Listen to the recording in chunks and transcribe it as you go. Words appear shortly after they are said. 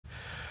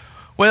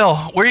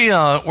Well, we're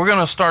going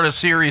to start a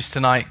series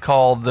tonight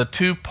called "The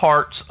Two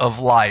Parts of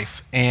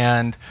Life,"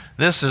 and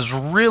this is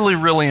really,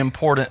 really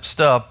important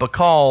stuff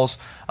because,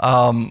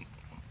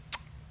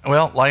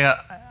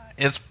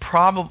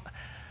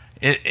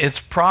 it's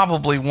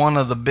probably one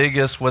of the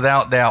biggest,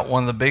 without doubt,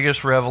 one of the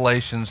biggest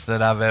revelations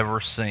that I've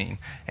ever seen.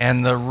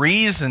 And the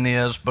reason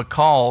is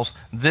because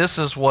this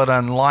is what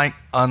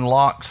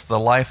unlocks the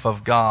life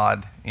of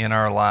God in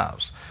our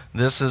lives.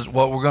 This is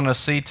what we're going to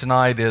see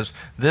tonight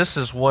this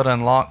is what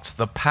unlocks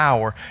the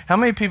power. How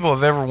many people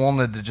have ever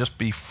wanted to just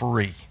be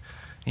free?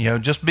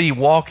 Just be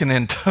walking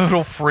in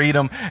total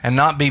freedom and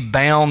not be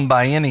bound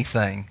by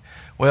anything.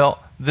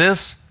 Well,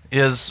 this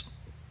is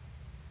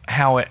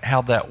how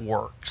that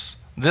works.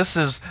 This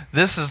is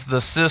the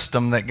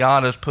system that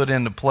God has put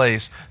into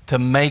place to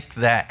make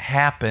that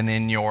happen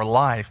in your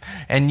life.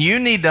 And you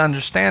need to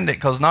understand it,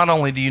 because not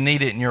only do you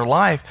need it in your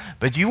life,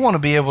 but you want to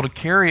be able to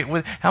carry it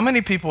with. How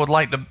many people would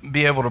like to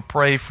be able to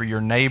pray for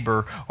your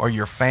neighbor or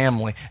your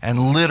family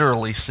and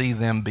literally see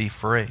them be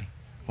free?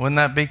 Wouldn't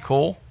that be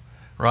cool?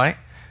 Right?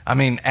 I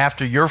mean,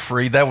 after you're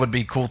free, that would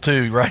be cool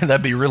too, right?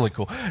 That'd be really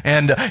cool.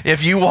 And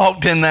if you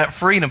walked in that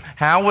freedom,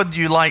 how would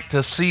you like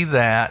to see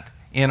that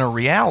in a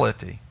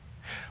reality?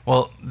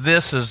 Well,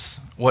 this is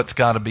what's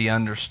got to be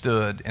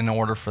understood in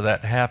order for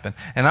that to happen.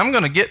 And I'm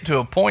going to get to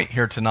a point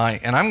here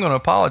tonight, and I'm going to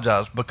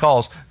apologize,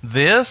 because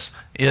this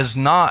is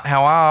not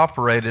how I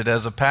operated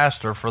as a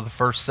pastor for the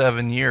first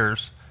 7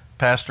 years,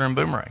 pastor in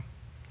Boomerang.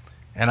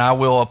 And I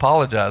will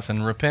apologize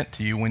and repent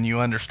to you when you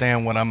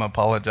understand what I'm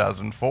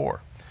apologizing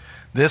for.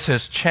 This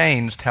has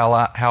changed how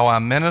I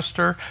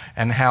minister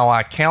and how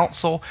I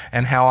counsel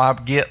and how I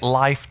get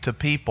life to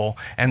people.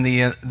 And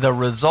the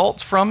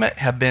results from it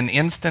have been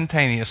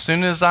instantaneous. As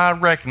soon as I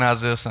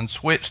recognized this and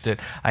switched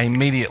it, I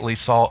immediately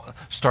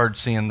started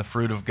seeing the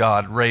fruit of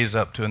God raise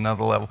up to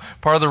another level.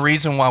 Part of the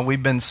reason why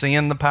we've been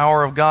seeing the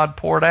power of God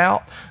poured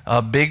out,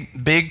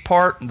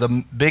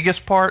 the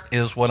biggest part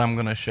is what I'm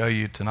going to show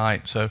you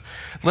tonight. So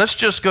let's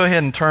just go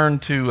ahead and turn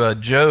to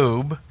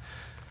Job.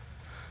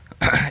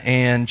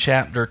 In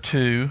chapter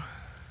 2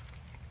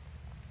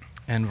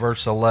 and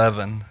verse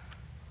 11.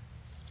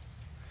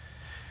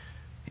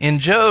 In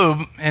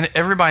Job, and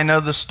everybody know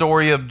the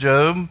story of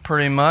Job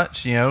pretty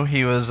much.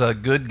 He was a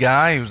good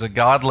guy. He was a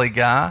godly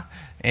guy.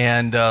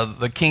 And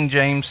the King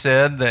James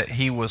said that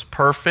he was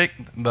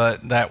perfect,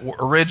 but that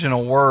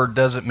original word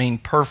doesn't mean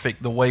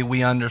perfect the way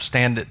we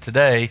understand it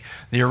today.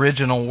 The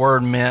original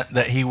word meant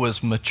that he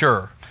was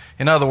mature.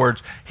 In other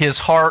words, his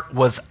heart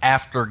was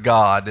after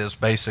God is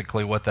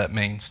basically what that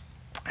means.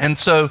 And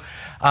so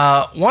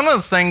one of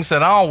the things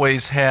that I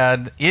always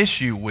had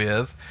issue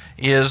with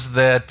is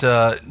that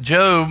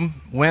Job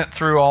went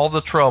through all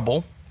the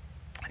trouble,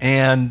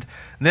 and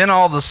then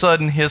all of a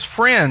sudden his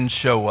friends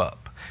show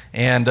up.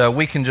 And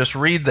we can just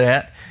read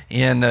that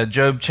in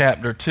Job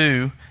chapter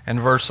 2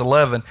 and verse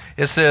 11.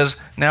 It says,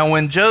 "Now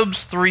when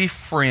Job's 3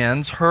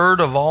 friends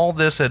heard of all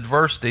this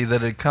adversity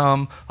that had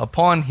come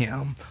upon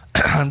him,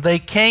 they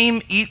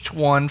came each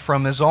one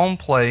from his own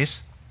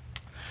place."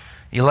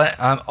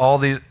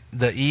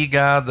 The E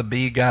guy, the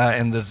B guy,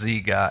 and the Z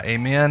guy.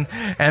 Amen?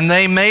 And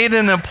they made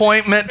an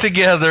appointment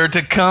together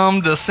to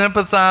come to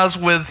sympathize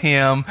with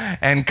him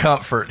and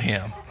comfort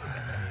him.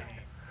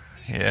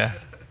 Yeah.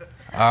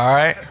 All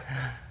right.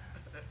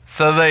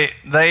 So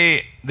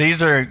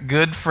these are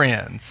good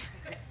friends.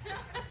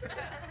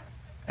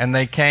 And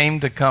they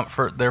came to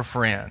comfort their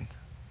friend.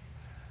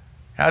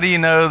 How do you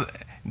know?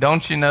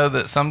 Don't you know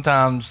that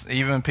sometimes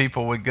even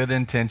people with good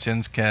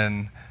intentions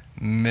can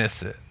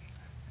miss it?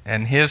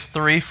 And his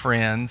 3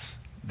 friends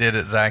did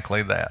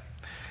exactly that.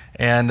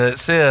 And it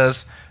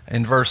says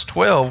in verse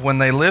 12, when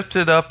they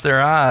lifted up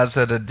their eyes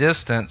at a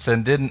distance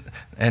and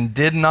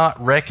did not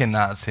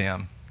recognize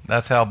him.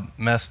 That's how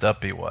messed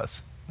up he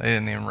was. They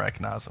didn't even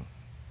recognize him.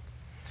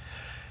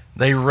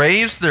 They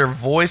raised their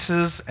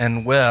voices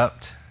and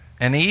wept,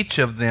 and each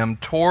of them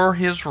tore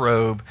his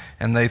robe,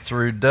 and they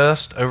threw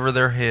dust over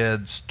their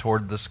heads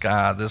toward the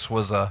sky. This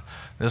was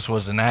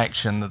an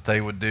action that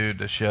they would do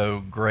to show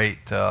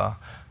great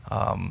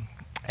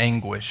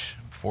anguish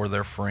for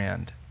their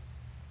friend.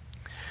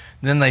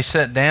 Then they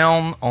sat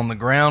down on the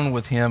ground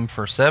with him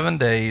for 7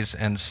 days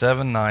and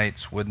 7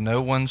 nights, with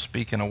no one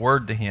speaking a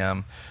word to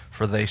him,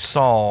 for they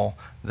saw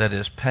that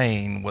his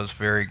pain was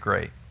very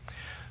great.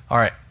 All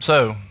right,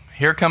 so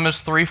here come his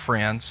 3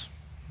 friends.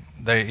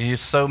 He's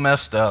so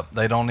messed up,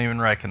 they don't even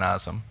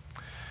recognize him.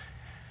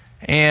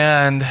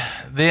 And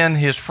then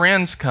his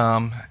friends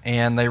come,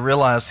 and they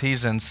realize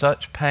he's in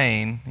such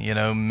pain,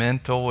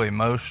 mental,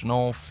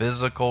 emotional,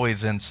 physical.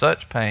 He's in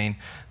such pain.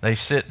 They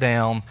sit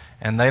down,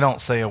 and they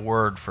don't say a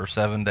word for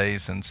 7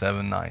 days and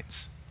 7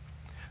 nights.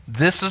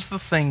 This is the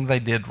thing they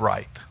did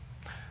right.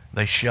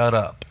 They shut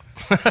up.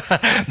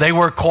 They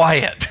were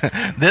quiet.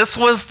 This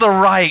was the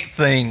right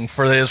thing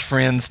for his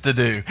friends to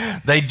do.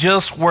 They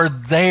just were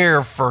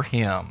there for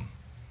him.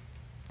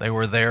 They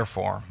were there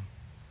for him.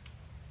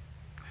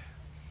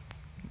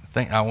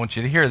 I want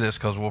you to hear this,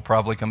 because we'll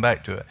probably come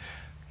back to it.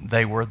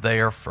 They were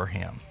there for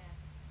him.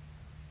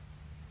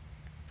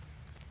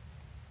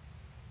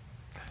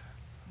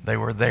 They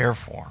were there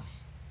for him.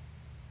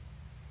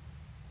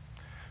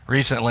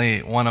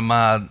 Recently, one of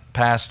my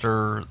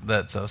pastor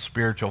that's a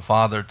spiritual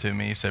father to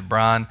me, he said,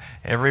 Brian,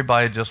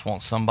 everybody just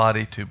wants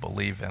somebody to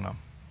believe in them.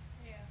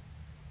 Yeah.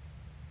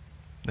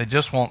 They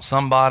just want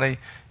somebody,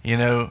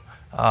 if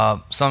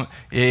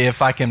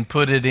I can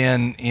put it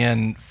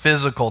in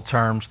physical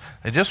terms,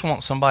 they just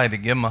want somebody to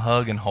give them a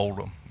hug and hold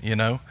them,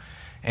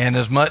 And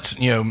as much,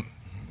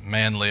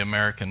 manly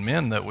American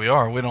men that we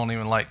are, we don't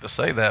even like to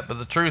say that, but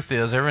the truth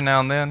is, every now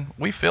and then,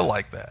 we feel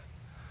like that.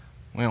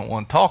 We don't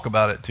want to talk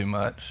about it too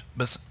much,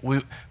 but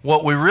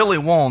what we really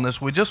want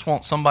is we just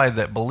want somebody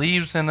that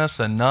believes in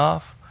us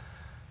enough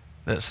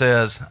that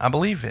says, I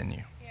believe in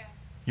you. Yeah.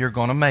 You're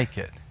going to make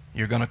it.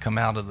 You're going to come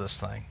out of this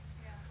thing.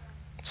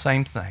 Yeah.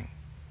 Same thing.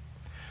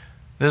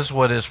 This is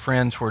what his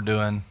friends were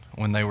doing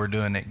when they were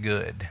doing it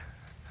good.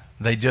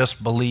 They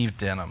just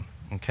believed in him,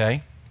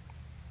 okay?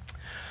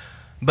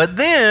 But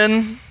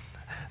then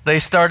they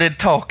started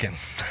talking.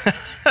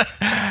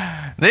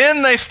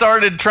 Then they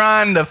started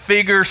trying to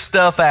figure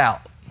stuff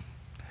out.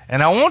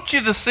 And I want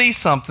you to see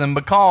something,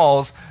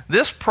 because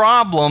this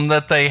problem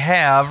that they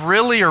have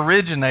really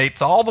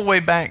originates all the way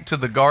back to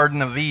the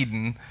Garden of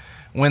Eden,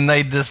 when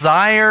they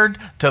desired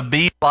to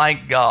be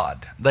like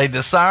God. They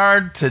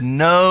desired to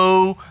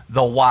know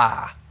the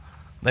why.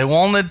 They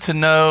wanted to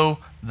know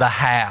the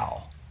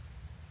how.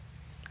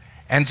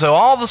 And so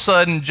all of a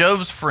sudden,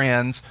 Job's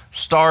friends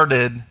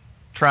started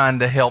trying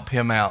to help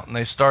him out. And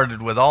they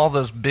started with all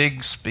this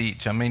big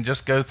speech. I mean,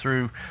 just go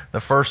through the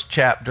first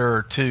chapter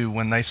or two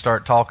when they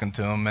start talking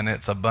to him, and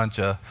it's a bunch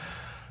of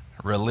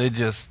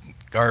religious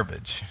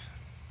garbage.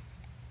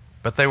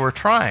 But they were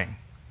trying.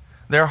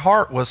 Their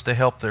heart was to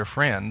help their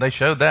friend. They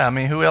showed that. I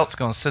mean, who else is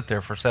going to sit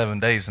there for 7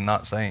 days and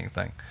not say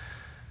anything?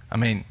 I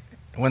mean,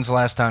 when's the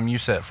last time you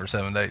sat for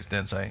 7 days and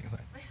didn't say anything?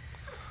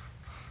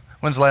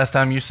 When's the last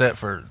time you sat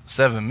for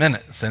 7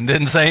 minutes and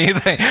didn't say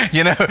anything?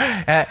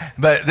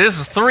 But this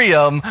is 3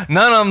 of them.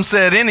 None of them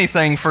said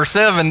anything for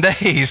 7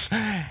 days.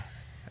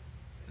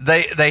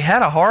 They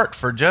had a heart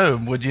for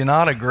Job. Would you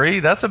not agree?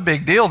 That's a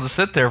big deal to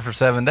sit there for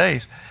 7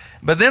 days.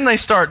 But then they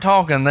start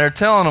talking. They're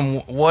telling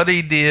him what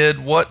he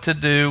did, what to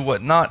do,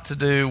 what not to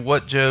do,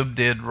 what Job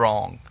did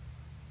wrong.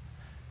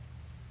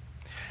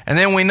 And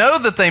then we know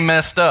that they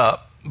messed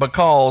up,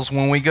 because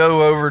when we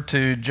go over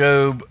to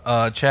Job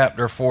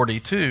chapter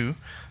 42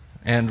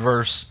 and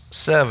verse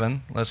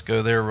 7, let's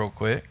go there real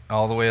quick,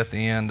 all the way at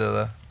the end of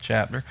the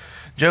chapter.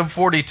 Job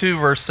 42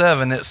 verse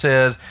 7, it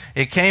says,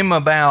 it came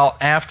about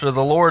after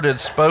the Lord had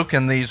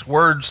spoken these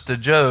words to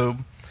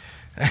Job.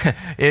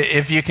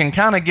 If you can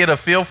kind of get a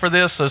feel for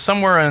this, so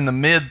somewhere in the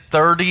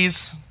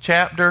mid-30s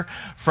chapter,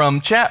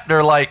 from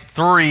chapter like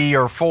 3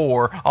 or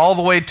 4 all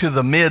the way to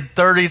the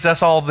mid-30s,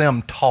 that's all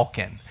them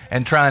talking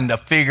and trying to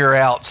figure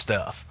out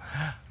stuff.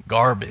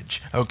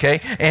 Garbage, okay?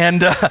 And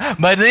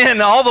but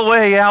then all the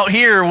way out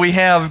here we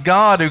have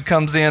God who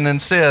comes in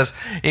and says,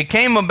 it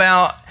came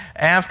about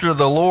after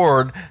the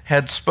Lord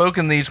had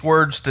spoken these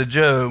words to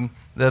Job,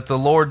 that the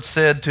Lord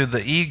said to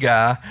the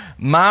Egai,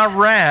 my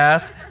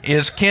wrath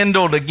is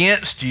kindled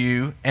against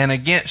you and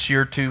against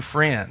your 2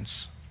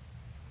 friends,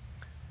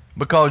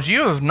 because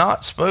you have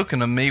not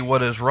spoken of me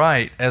what is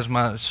right, as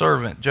my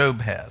servant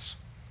Job has.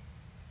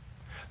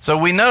 So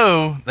we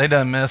know they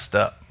done messed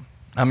up.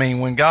 I mean,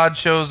 when God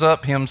shows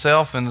up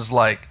himself and is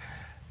like,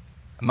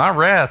 my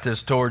wrath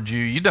is towards you,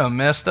 you done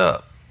messed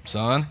up,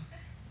 son.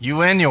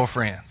 You and your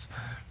friends,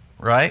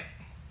 right?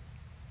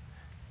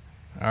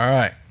 All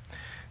right.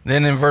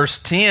 Then in verse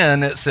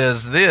 10 it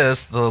says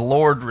this, the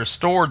Lord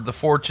restored the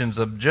fortunes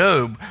of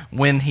Job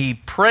when he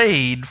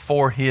prayed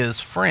for his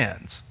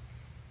friends.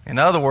 In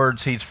other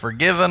words, he's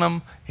forgiven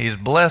them, he's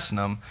blessing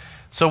them.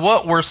 So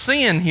what we're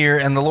seeing here,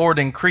 and the Lord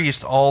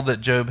increased all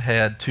that Job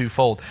had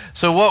 2-fold.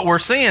 So what we're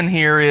seeing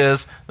here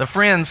is the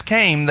friends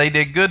came, they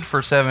did good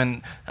for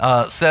 7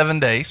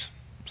 days,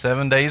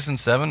 7 days and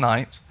 7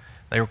 nights.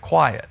 They were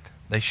quiet,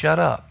 they shut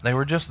up, they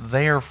were just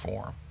there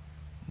for him.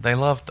 They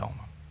loved him.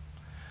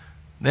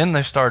 Then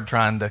they started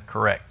trying to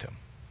correct him.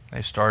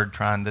 They started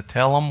trying to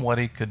tell him what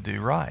he could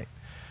do right.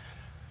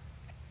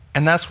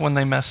 And that's when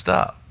they messed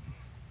up.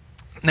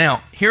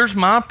 Now, here's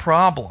my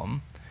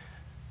problem.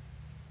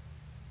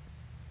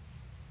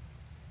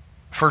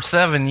 For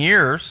 7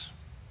 years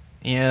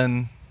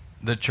in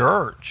the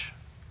church,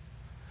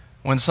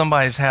 when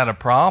somebody's had a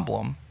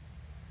problem,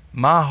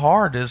 my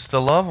heart is to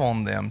love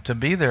on them, to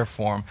be there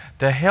for them,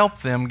 to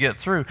help them get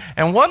through.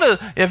 And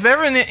if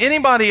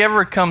anybody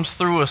ever comes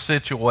through a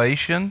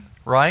situation,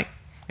 right?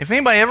 If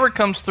anybody ever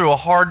comes through a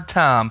hard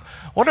time,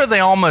 what are they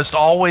almost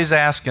always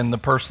asking the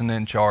person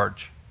in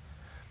charge?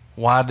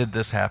 Why did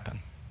this happen?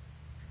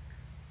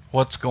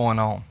 What's going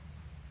on?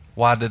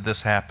 Why did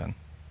this happen?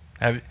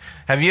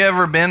 Have you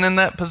ever been in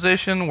that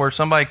position where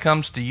somebody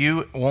comes to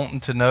you wanting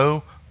to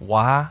know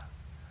why?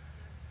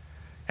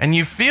 And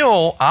you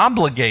feel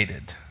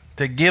obligated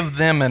to give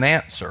them an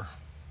answer.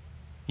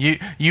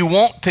 You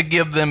want to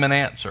give them an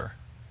answer.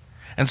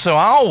 And so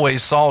I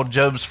always saw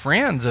Job's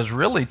friends as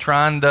really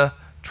trying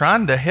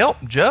to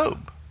help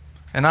Job.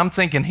 And I'm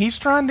thinking, he's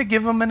trying to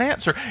give him an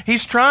answer.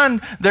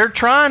 They're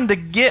trying to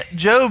get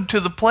Job to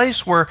the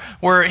place where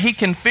he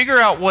can figure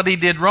out what he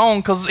did wrong,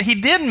 because he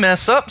did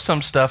mess up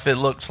some stuff, it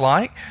looks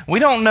like. We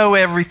don't know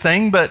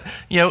everything, but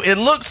it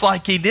looks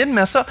like he did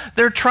mess up.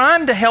 They're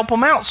trying to help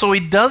him out so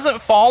he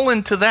doesn't fall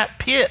into that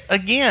pit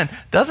again.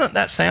 Doesn't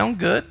that sound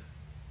good?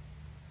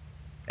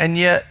 And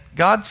yet,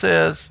 God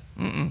says,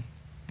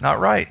 not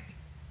right.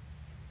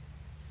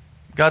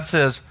 God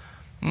says,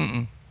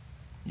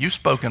 you've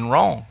spoken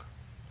wrong.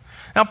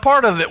 Now,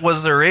 part of it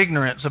was their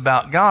ignorance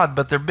about God,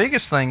 but their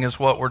biggest thing is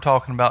what we're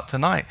talking about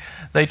tonight.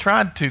 They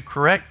tried to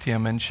correct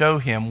him and show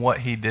him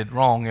what he did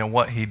wrong and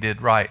what he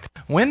did right.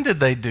 When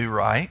did they do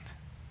right?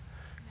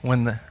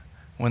 When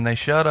they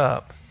shut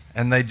up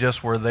and they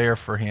just were there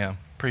for him.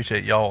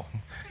 Appreciate y'all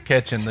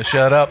catching the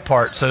shut up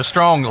part so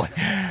strongly.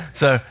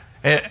 So,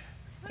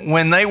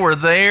 when they were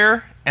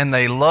there and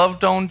they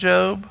loved on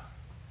Job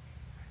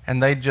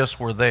and they just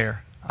were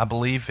there, I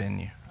believe in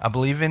you. I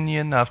believe in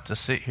you enough to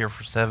sit here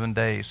for 7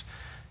 days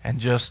and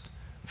just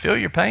feel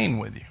your pain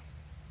with you,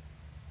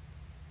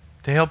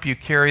 to help you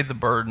carry the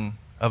burden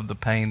of the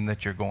pain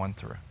that you're going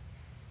through.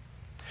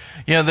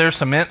 There's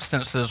some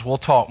instances, we'll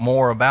talk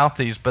more about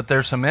these, but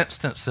there's some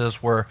instances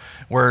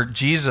where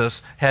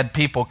Jesus had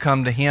people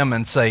come to him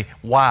and say,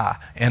 why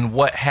and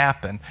what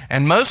happened?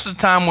 And most of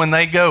the time when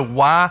they go,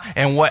 why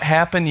and what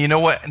happened, you know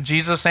what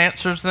Jesus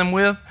answers them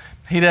with?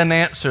 He doesn't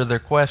answer their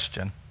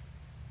question.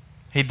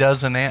 He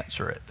doesn't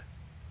answer it.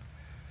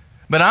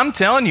 But I'm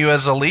telling you,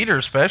 as a leader,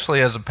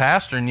 especially as a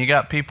pastor, and you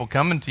got people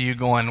coming to you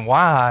going,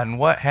 why and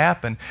what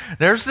happened,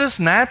 there's this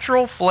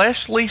natural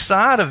fleshly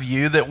side of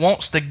you that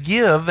wants to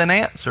give an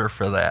answer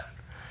for that.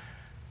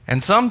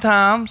 And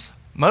sometimes,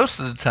 most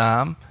of the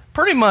time,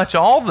 pretty much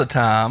all the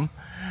time,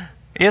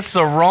 it's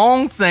the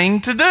wrong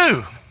thing to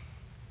do.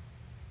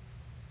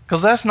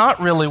 Because that's not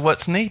really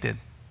what's needed.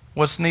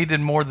 What's needed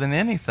more than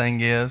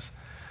anything is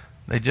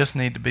they just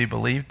need to be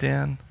believed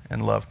in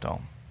and loved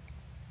on.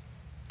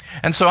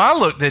 And so I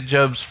looked at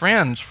Job's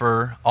friends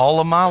for all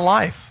of my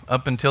life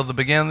up until the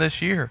beginning of this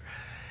year.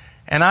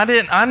 And I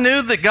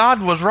knew that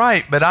God was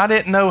right, but I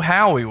didn't know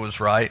how he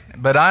was right.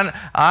 But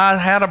I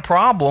had a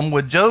problem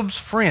with Job's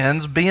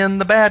friends being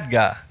the bad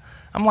guy.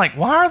 I'm like,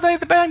 why are they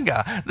the bad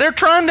guy? They're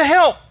trying to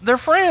help their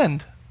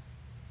friend.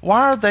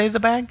 Why are they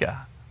the bad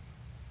guy?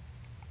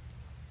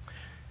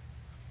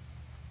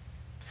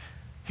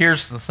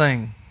 Here's the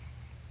thing.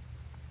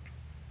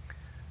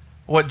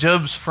 What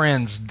Job's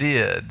friends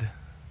did,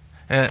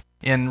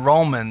 in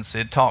Romans,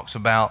 it talks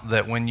about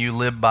that when you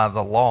live by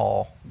the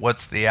law,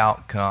 what's the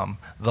outcome?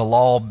 The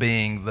law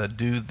being the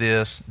do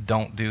this,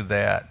 don't do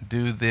that.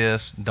 Do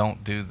this,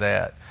 don't do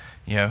that.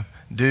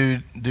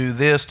 Do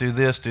this, do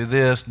this, do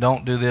this.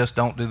 Don't do this,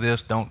 don't do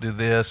this, don't do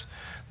this.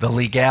 The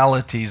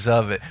legalities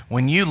of it.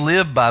 When you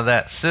live by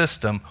that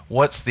system,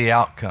 what's the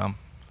outcome?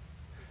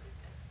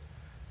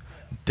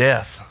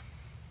 Death,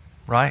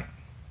 right?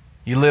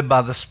 You live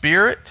by the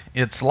Spirit,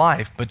 it's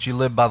life. But you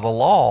live by the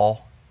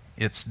law,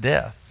 it's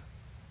death.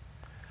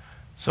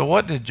 So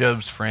what did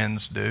Job's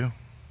friends do?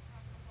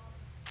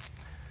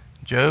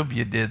 Job,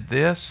 you did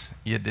this,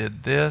 you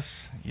did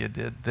this, you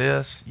did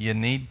this, you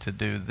need to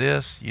do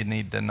this, you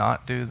need to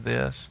not do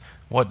this.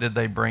 What did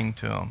they bring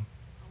to him?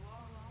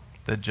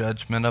 The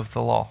judgment of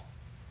the law.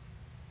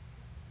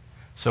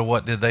 So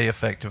what did they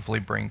effectively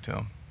bring to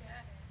him?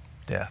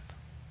 Death.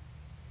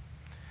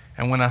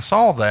 And when I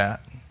saw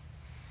that,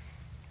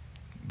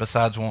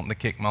 besides wanting to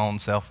kick my own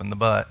self in the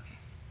butt,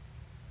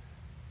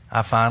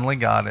 I finally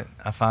got it.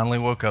 I finally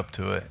woke up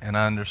to it, and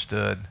I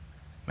understood,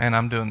 man,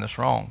 I'm doing this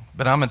wrong.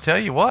 But I'm going to tell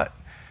you what.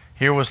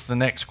 Here was the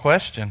next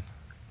question.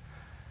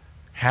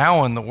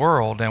 How in the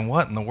world and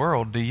what in the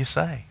world do you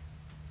say?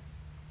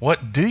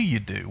 What do you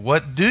do?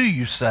 What do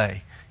you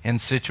say in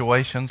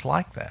situations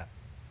like that?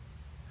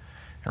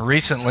 And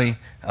recently,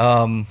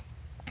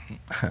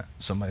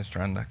 somebody's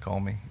trying to call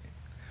me.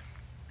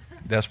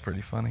 That's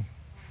pretty funny.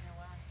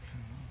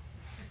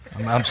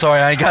 I'm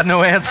sorry, I ain't got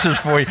no answers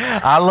for you.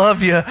 I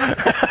love you.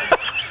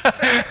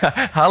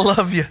 I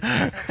love you.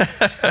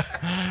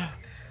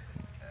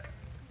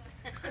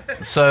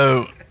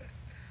 So,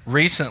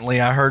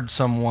 recently I heard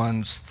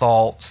someone's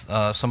thoughts.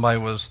 Somebody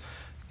was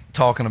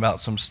talking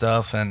about some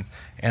stuff, and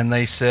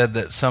they said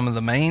that some of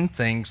the main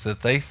things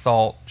that they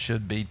thought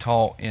should be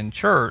taught in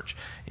church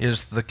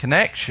is the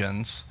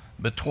connections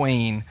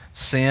between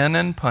sin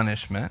and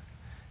punishment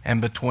and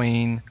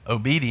between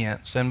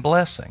obedience and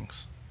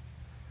blessings.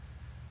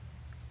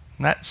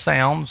 That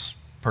sounds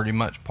pretty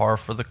much par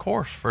for the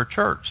course for a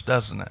church,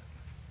 doesn't it?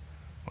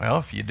 Well,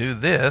 if you do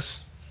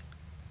this,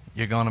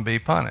 you're going to be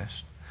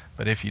punished.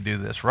 But if you do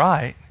this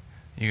right,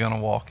 you're going to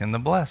walk in the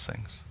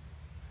blessings.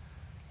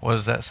 What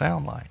does that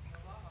sound like?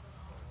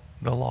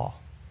 The law.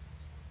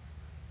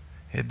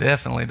 It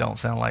definitely don't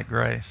sound like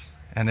grace.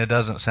 And it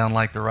doesn't sound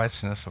like the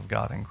righteousness of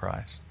God in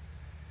Christ.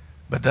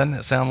 But doesn't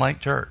it sound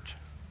like church?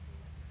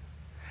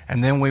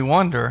 And then we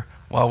wonder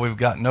why we've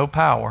got no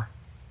power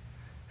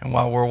and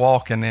why we're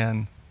walking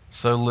in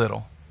so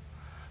little.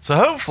 So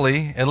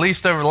hopefully, at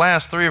least over the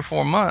last 3 or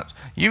 4 months,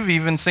 you've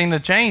even seen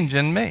a change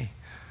in me.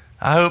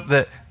 I hope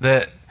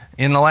that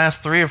in the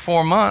last 3 or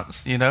 4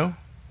 months,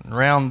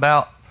 around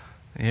about,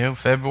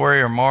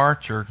 February or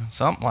March or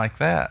something like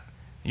that,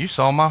 you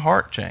saw my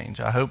heart change.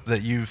 I hope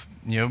that you've,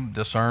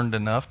 discerned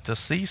enough to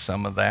see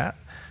some of that,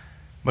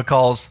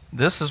 because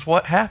this is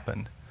what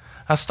happened.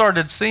 I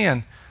started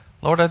seeing,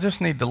 Lord, I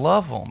just need to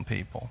love on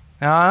people.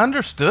 Now, I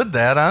understood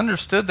that. I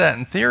understood that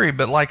in theory,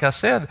 but like I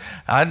said,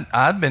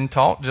 I'd been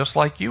taught, just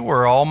like you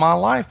were all my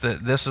life,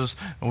 that this is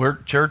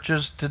what church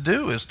is to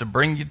do, is to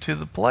bring you to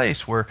the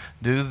place where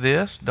do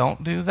this,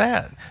 don't do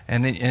that.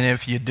 And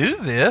if you do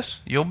this,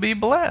 you'll be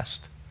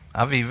blessed.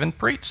 I've even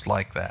preached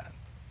like that.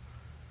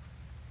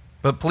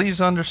 But please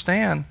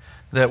understand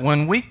that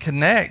when we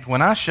connect,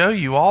 when I show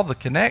you all the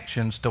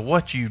connections to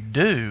what you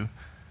do,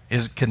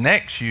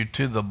 connects you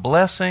to the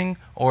blessing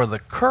or the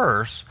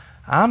curse,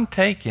 I'm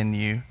taking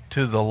you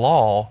to the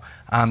law.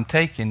 I'm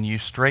taking you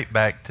straight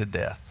back to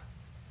death.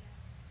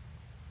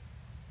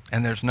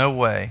 And there's no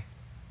way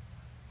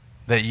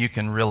that you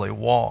can really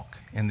walk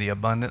in the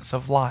abundance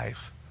of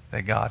life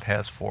that God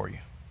has for you.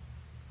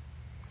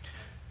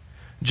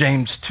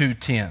 James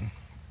 2:10.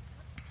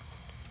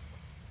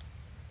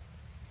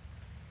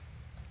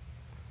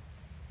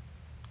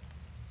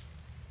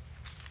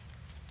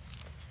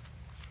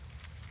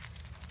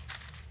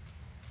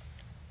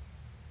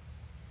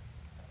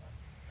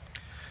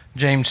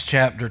 James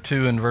chapter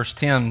 2 and verse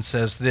 10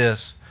 says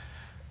this,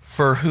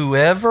 "For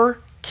whoever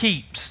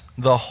keeps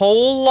the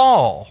whole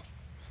law,"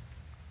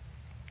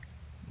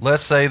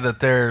 let's say that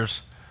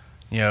there's,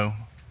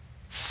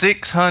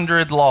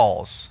 600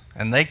 laws,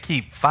 and they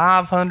keep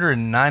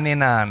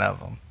 599 of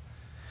them.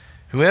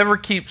 "Whoever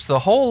keeps the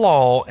whole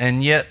law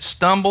and yet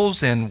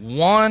stumbles in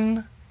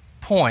one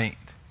point,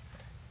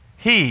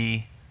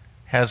 he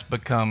has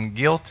become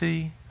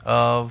guilty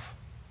of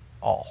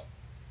all."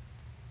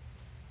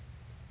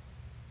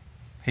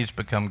 He's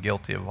become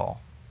guilty of all.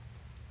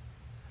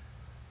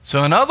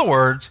 So in other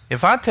words,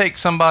 if I take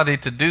somebody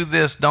to do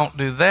this, don't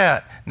do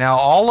that, now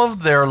all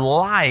of their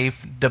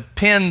life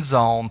depends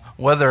on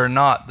whether or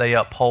not they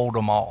uphold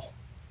them all.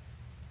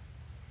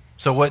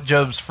 So what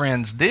Job's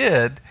friends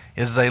did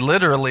is they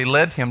literally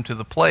led him to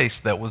the place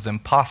that was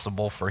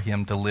impossible for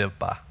him to live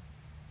by.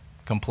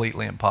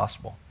 Completely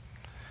impossible.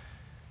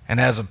 And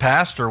as a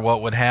pastor,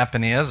 what would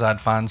happen is I'd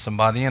find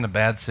somebody in a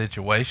bad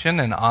situation,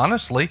 and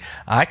honestly,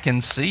 I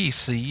can see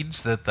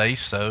seeds that they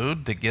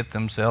sowed to get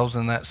themselves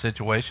in that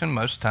situation.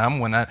 Most of the time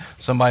when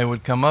somebody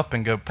would come up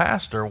and go,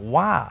 "Pastor,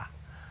 why?"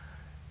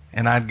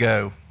 And I'd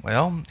go,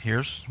 "Well,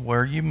 here's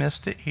where you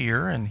missed it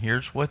here, and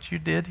here's what you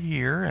did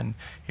here, and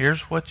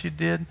here's what you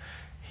did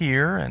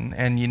here,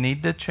 and you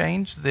need to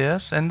change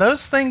this." And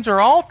those things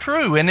are all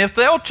true. And if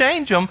they'll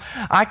change them,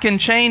 I can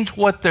change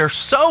what they're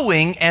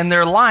sowing, and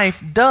their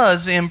life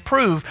does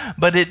improve.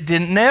 But it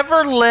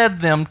never led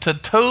them to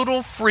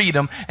total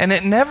freedom, and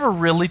it never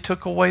really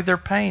took away their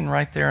pain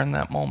right there in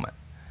that moment.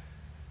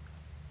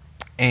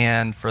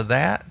 And for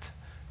that,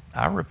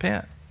 I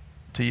repent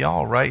to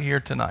y'all right here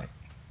tonight.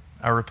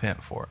 I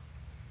repent for it.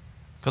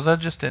 Because I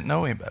just didn't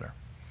know any better.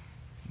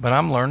 But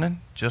I'm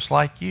learning just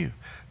like you.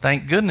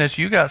 Thank goodness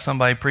you got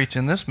somebody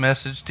preaching this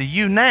message to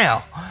you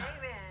now. Amen.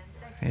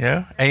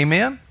 Yeah,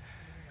 amen?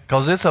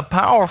 Because it's a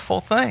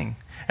powerful thing.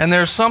 And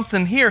there's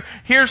something here.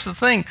 Here's the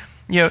thing.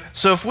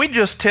 So if we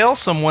just tell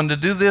someone to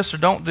do this or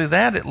don't do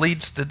that, it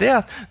leads to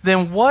death.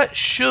 Then what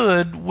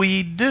should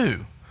we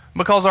do?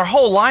 Because our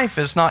whole life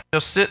is not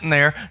just sitting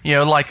there,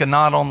 like a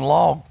knot on the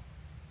log,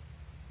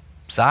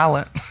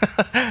 silent.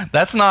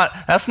 That's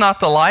not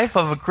the life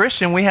of a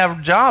Christian. We have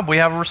a job. We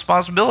have a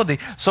responsibility.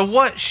 So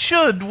what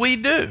should we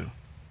do?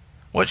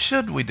 What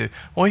should we do?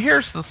 Well,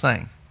 here's the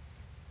thing.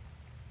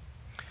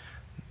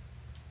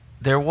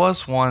 There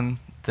was one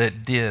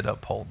that did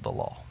uphold the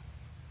law.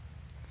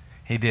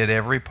 He did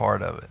every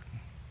part of it.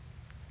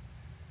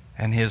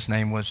 And his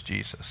name was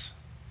Jesus.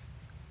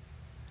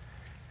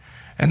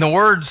 And the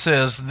Word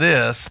says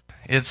this.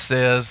 It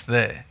says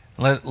that,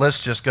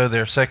 let's just go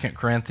there, 2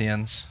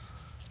 Corinthians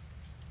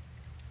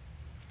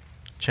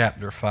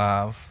chapter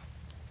 5.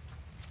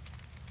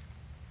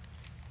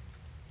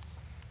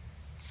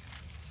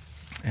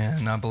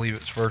 And I believe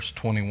it's verse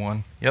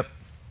 21. Yep.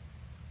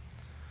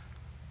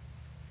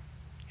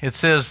 It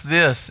says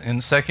this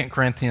in 2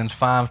 Corinthians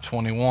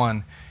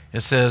 5:21.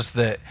 It says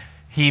that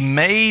he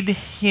made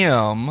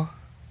him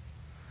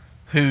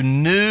who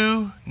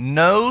knew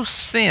no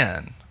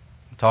sin.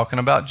 I'm talking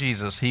about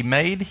Jesus. He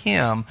made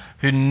him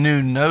who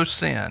knew no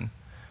sin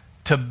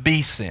to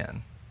be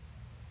sin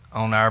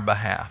on our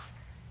behalf,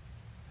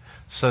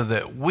 so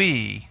that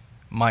we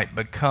might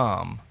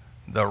become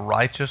the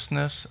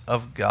righteousness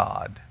of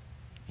God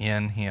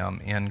in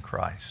him, in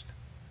Christ.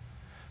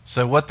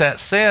 So what that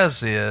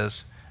says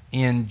is,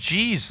 in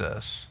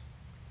Jesus,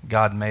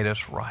 God made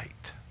us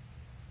right.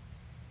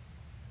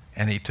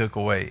 And he took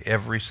away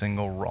every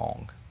single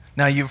wrong.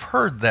 Now, you've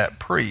heard that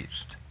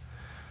preached,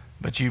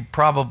 but you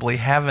probably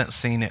haven't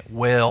seen it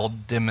well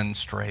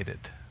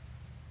demonstrated.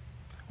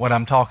 What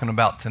I'm talking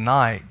about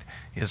tonight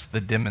is the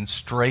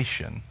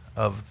demonstration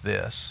of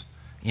this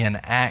in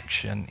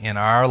action in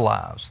our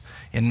lives,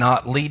 in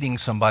not leading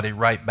somebody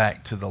right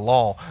back to the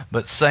law,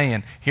 but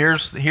saying,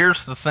 here's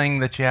the thing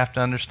that you have to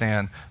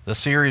understand. The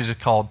series is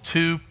called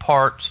 2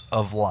 Parts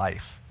of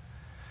Life.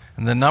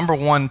 And the number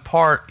one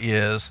part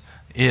is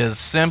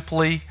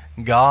simply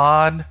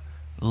God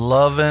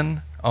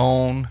loving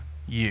on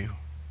you.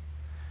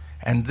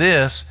 And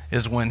this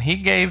is when He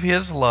gave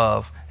His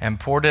love and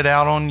poured it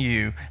out on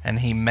you, and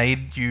He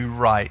made you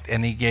right,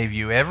 and He gave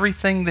you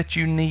everything that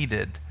you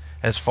needed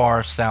as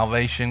far as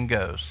salvation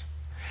goes.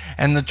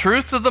 And the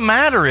truth of the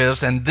matter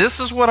is, and this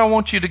is what I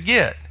want you to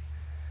get,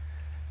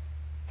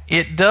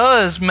 it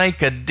does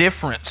make a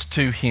difference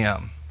to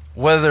Him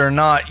whether or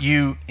not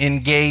you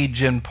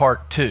engage in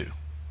part 2.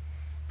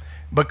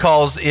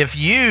 Because if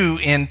you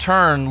in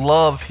turn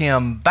love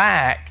Him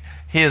back,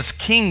 His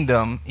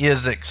kingdom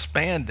is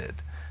expanded.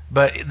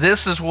 But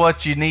this is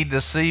what you need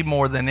to see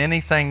more than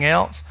anything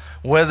else.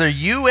 Whether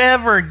you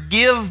ever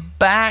give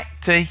back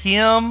to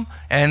Him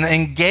and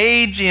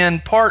engage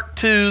in part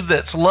 2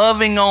 that's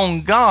loving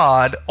on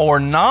God or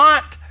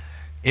not,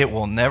 it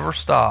will never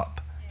stop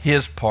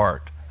His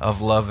part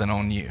of loving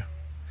on you.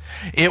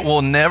 It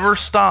will never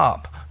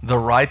stop the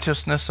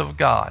righteousness of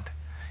God.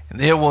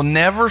 It will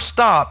never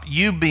stop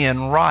you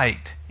being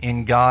right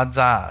in God's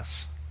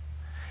eyes.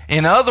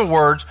 In other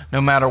words,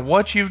 no matter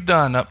what you've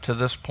done up to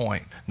this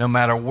point, no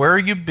matter where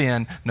you've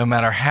been, no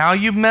matter how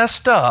you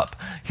messed up,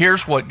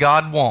 here's what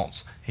God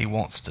wants. He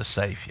wants to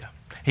save you.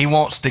 He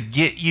wants to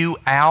get you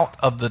out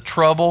of the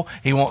trouble.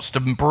 He wants to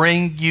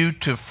bring you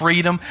to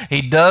freedom.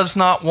 He does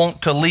not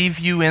want to leave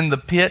you in the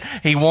pit.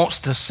 He wants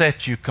to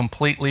set you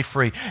completely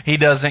free. He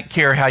doesn't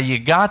care how you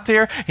got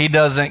there. He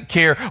doesn't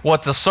care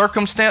what the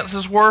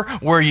circumstances were,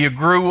 where you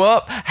grew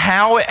up,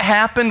 how it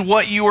happened,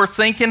 what you were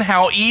thinking,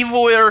 how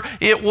evil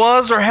it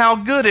was, or how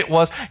good it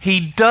was.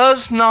 He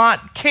does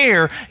not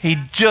care. He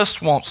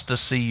just wants to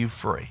see you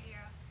free.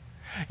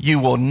 You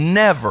will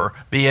never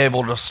be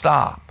able to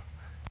stop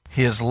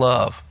His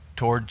love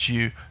towards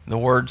you. The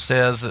Word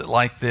says it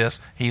like this: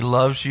 He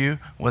loves you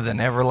with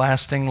an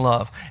everlasting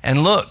love.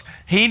 And look,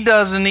 He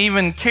doesn't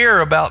even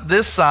care about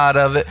this side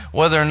of it,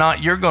 whether or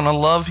not you're going to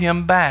love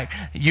Him back.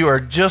 You are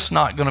just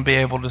not going to be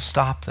able to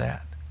stop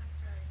that.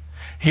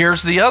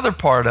 Here's the other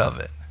part of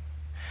it.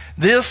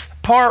 This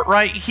part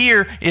right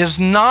here is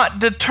not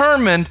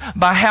determined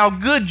by how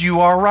good you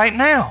are right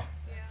now.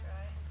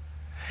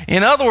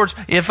 In other words,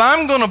 if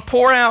I'm going to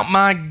pour out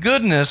my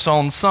goodness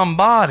on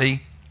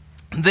somebody,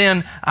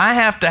 then I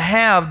have to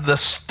have the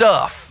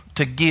stuff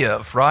to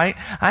give, right?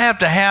 I have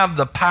to have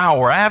the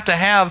power. I have to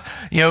have,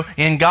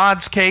 in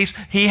God's case,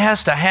 He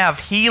has to have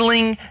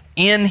healing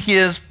in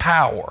His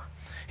power.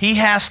 He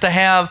has to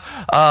have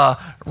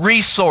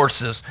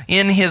resources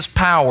in His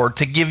power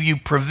to give you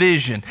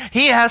provision.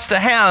 He has to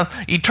have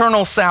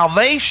eternal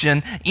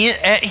salvation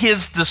at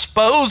His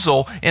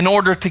disposal in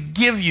order to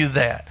give you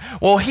that.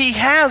 Well, He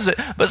has it,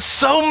 but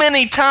so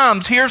many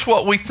times, here's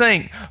what we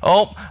think.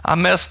 Oh, I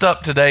messed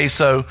up today,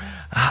 so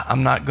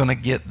I'm not going to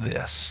get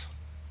this.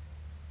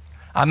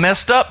 I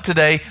messed up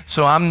today,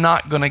 so I'm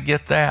not going to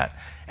get that.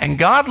 And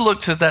God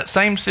looks at that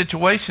same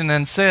situation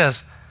and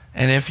says,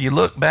 and if you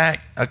look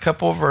back a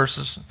couple of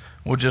verses,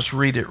 we'll just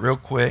read it real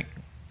quick.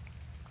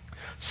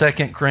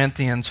 2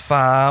 Corinthians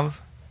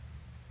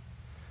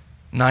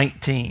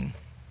 5:19.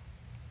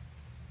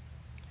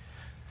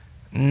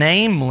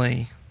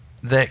 Namely,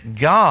 that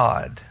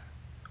God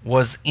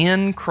was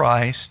in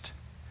Christ,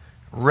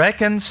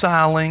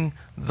 reconciling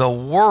the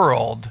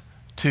world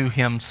to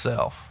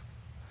Himself.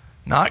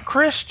 Not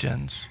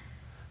Christians,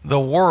 the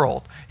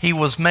world. He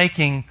was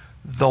making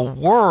the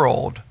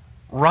world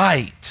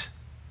right.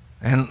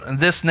 And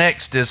this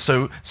next is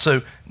so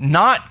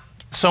not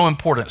so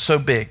important, so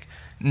big.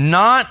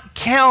 Not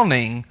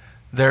counting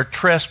their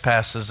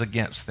trespasses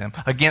against them.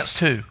 Against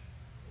who?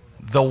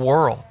 The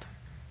world.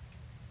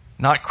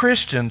 Not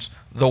Christians,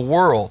 the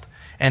world.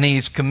 And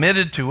He's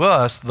committed to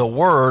us the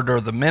word or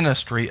the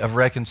ministry of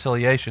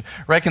reconciliation.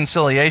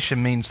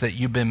 Reconciliation means that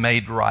you've been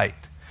made right.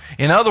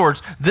 In other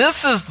words,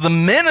 this is the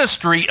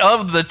ministry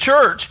of the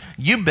church.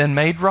 You've been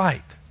made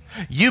right.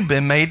 You've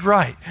been made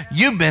right.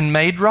 You've been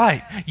made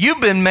right.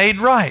 You've been made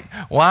right.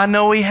 Well, I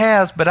know He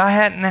has, but I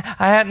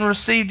hadn't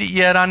received it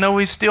yet. I know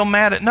He's still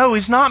mad at. No,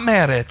 He's not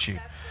mad at you.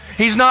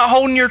 He's not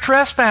holding your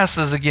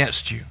trespasses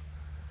against you.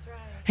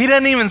 He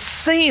doesn't even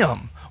see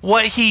them.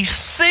 What He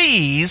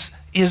sees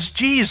is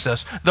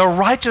Jesus, the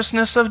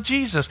righteousness of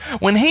Jesus.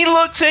 When He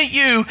looks at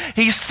you,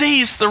 He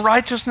sees the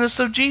righteousness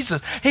of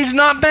Jesus. He's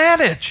not mad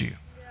at you.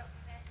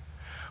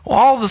 Well,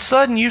 all of a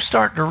sudden you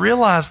start to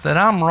realize that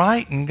I'm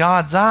right in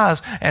God's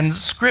eyes, and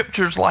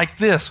scriptures like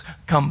this,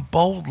 come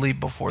boldly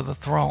before the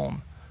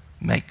throne,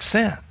 make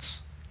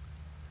sense.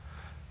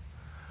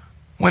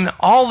 When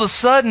all of a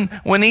sudden,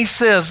 when He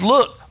says,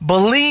 look,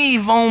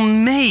 believe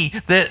on me,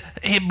 that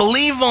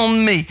Believe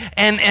on me,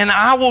 and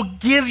I will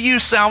give you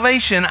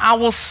salvation. I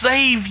will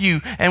save you.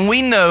 And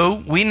we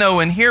know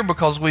in here,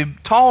 because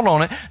we've taught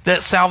on it,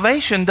 that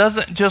salvation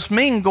doesn't just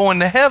mean going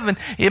to heaven.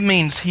 It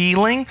means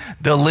healing,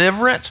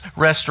 deliverance,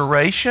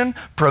 restoration,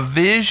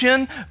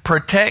 provision,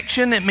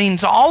 protection. It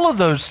means all of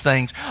those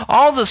things.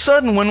 All of a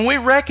sudden, when we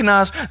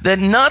recognize that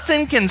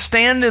nothing can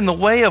stand in the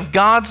way of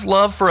God's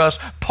love for us,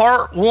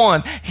 part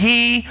one,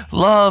 He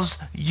loves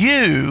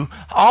you,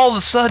 all of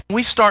a sudden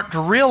we start to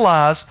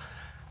realize,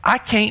 I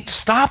can't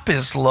stop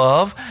His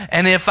love.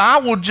 And if I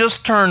will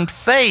just turn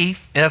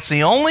faith, that's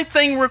the only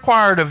thing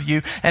required of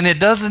you, and it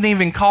doesn't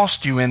even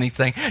cost you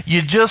anything.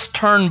 You just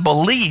turn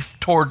belief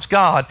towards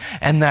God,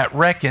 and that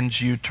reckons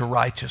you to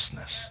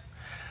righteousness.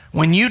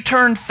 When you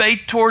turn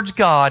faith towards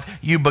God,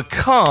 you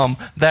become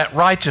that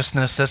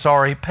righteousness that's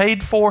already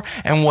paid for,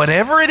 and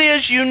whatever it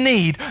is you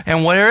need,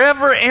 and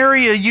whatever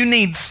area you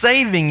need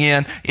saving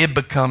in, it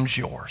becomes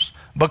yours.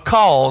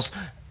 Because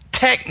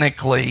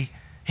technically,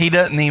 He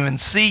doesn't even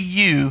see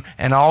you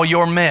and all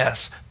your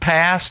mess,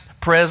 past,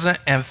 present,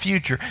 and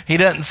future. He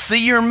doesn't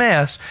see your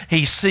mess.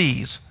 He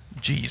sees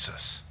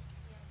Jesus.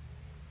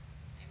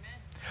 Amen.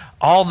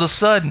 All of a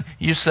sudden,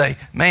 you say,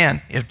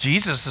 man, if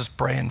Jesus is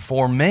praying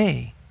for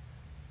me,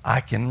 I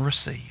can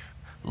receive.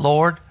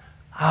 Lord,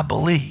 I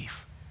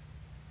believe.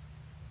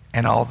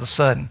 And all of a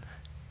sudden,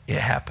 it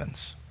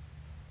happens.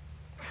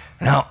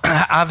 Now,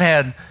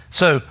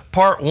 so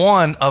part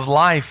one of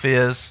life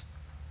is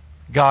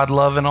God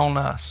loving on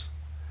us.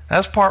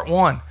 That's part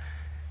one.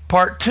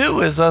 Part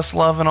two is us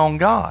loving on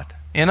God.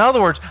 In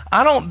other words,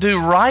 I don't do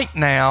right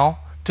now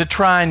to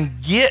try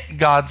and get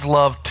God's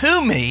love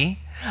to me.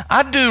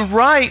 I do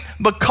right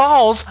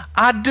because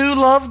I do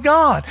love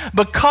God,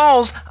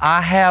 because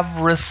I have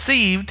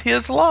received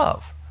His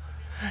love.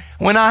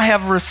 When I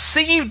have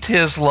received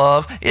His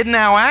love, it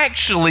now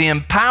actually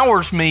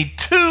empowers me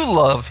to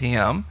love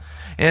Him.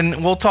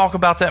 And we'll talk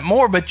about that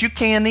more, but you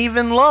can't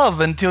even love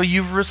until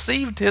you've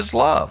received His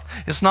love.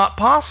 It's not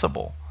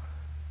possible.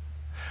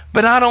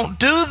 But I don't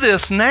do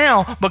this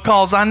now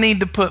because I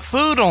need to put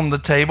food on the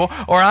table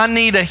or I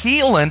need a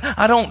healing.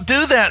 I don't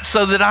do that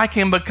so that I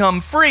can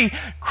become free.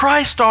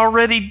 Christ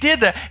already did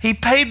that. He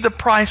paid the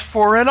price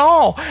for it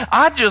all.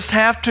 I just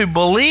have to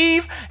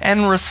believe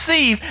and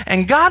receive,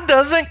 and God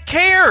doesn't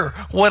care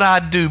what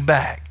I do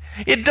back.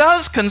 It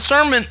does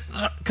concern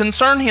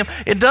Him.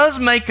 It does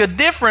make a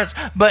difference,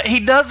 but He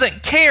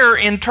doesn't care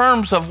in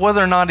terms of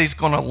whether or not He's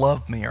going to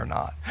love me or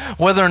not,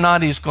 whether or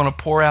not He's going to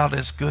pour out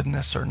His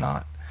goodness or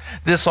not.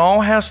 This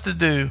all has to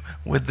do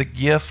with the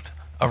gift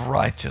of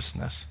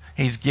righteousness.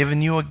 He's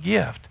given you a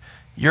gift.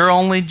 Your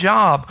only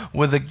job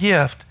with a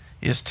gift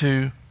is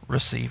to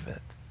receive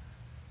it.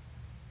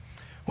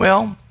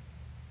 Well,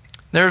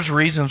 there's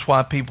reasons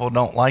why people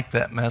don't like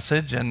that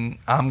message, and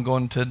I'm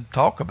going to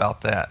talk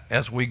about that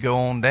as we go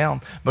on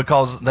down,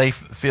 because they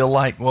feel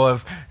like,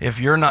 well, if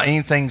you're not,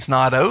 anything's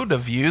not owed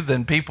of you,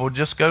 then people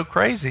just go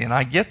crazy, and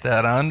I get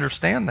that, I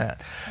understand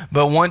that.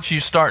 But once you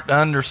start to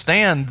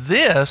understand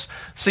this,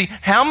 see,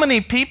 how many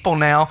people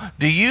now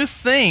do you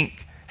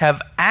think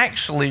have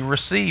actually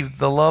received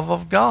the love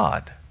of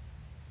God?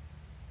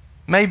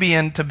 Maybe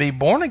in to be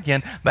born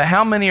again, but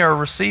how many are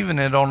receiving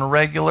it on a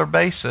regular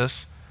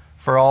basis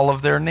for all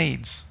of their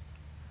needs?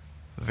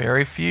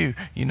 Very few.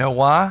 You know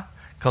why?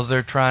 Because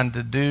they're trying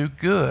to do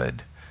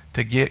good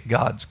to get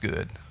God's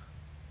good.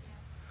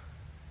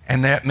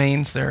 And that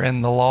means they're in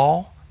the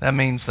law. That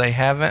means they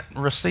haven't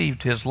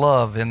received His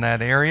love in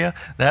that area.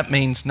 That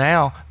means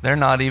now they're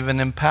not even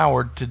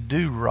empowered to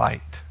do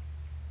right.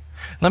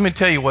 Let me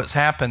tell you what's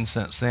happened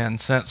since then,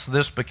 since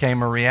this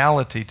became a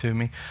reality to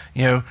me.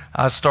 You know,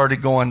 I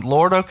started going,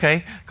 Lord,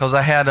 okay, because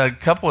I had a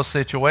couple of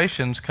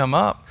situations come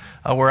up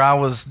where I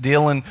was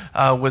dealing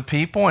with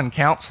people and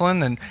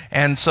counseling,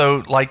 and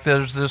so like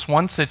there's this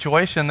one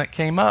situation that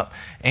came up,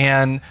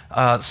 and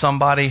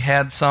somebody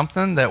had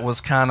something that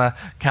was kind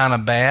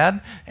of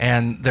bad,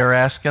 and they're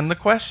asking the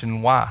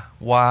question, why?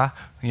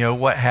 You know,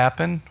 what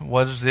happened?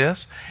 What is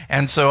this?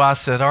 And so I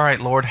said, all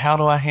right, Lord, how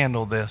do I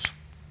handle this?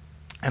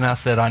 And I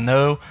said, I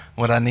know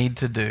what I need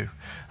to do.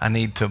 I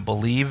need to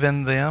believe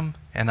in them,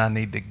 and I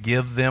need to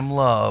give them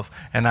love,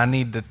 and I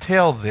need to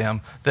tell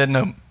them that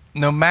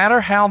no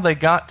matter how they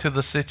got to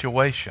the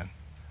situation,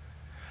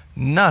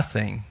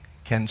 nothing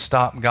can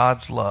stop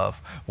God's love.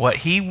 What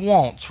He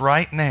wants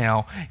right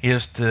now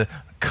is to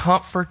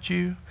comfort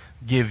you,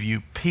 give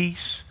you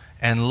peace,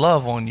 and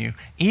love on you.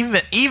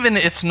 Even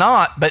it's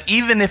not, but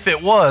even if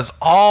it was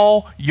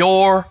all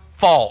your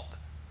fault,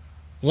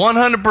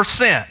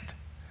 100%,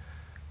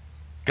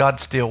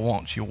 God still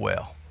wants you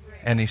well,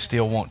 and He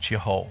still wants you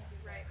whole.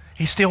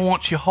 He still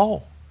wants you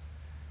whole.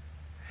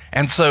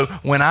 And so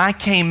when I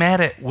came at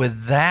it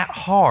with that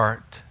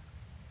heart,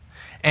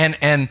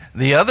 and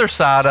the other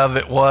side of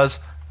it was,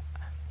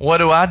 what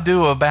do I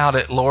do about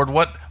it, Lord?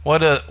 What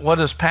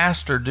does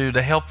Pastor do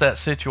to help that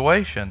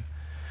situation?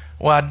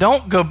 Well, I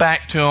don't go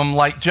back to him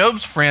like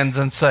Job's friends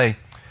and say,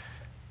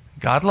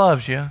 God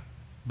loves you,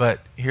 but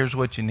here's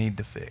what you need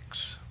to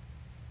fix.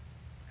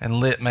 And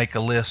make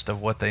a list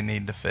of what they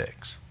need to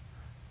fix.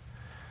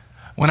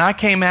 when I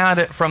came at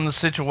it from the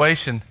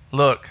situation,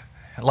 look,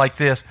 like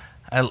this.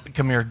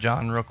 Come here,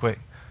 John, real quick.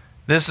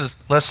 This is,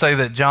 let's say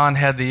that John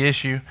had the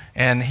issue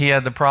and he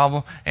had the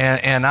problem,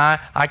 and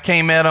I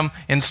came at him,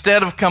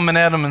 instead of coming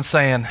at him and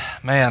saying,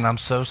 man, I'm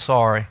so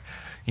sorry,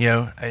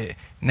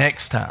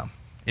 next time,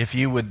 if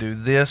you would do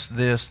this,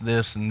 this,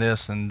 this, and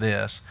this, and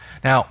this.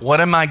 Now, what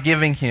am I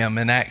giving him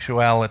in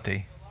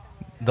actuality?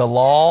 The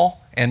law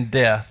and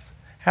death.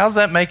 How's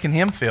that making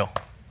him feel?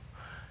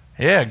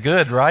 Yeah,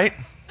 good, right?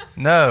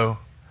 No,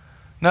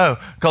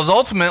 because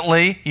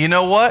ultimately, you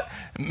know what?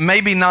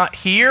 Maybe not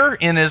here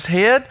in his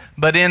head,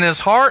 but in his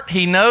heart,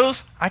 he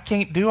knows, I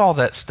can't do all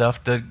that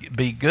stuff to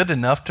be good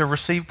enough to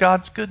receive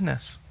God's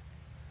goodness.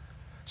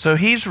 So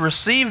he's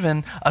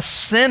receiving a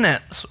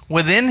sentence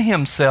within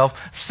himself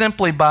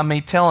simply by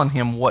me telling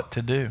him what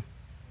to do.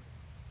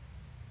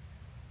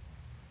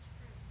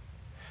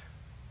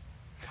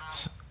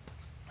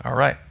 All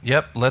right.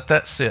 Yep, let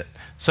that sit.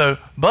 So,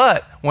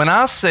 but when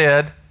I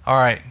said, all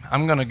right,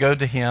 I'm going to go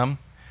to him,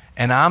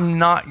 and I'm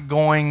not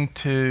going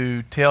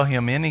to tell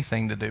him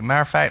anything to do.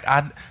 Matter of fact,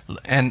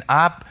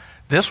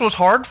 this was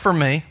hard for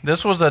me.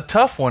 This was a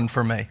tough one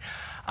for me.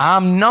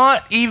 I'm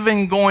not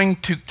even going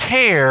to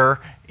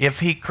care if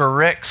he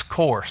corrects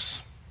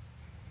course.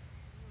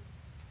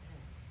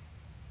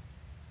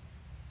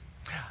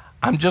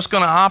 I'm just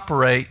going to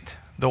operate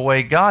the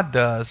way God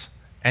does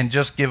and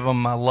just give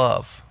him my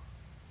love.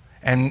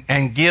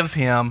 And give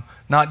him,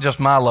 not just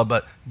my love,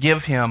 but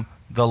give him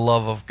the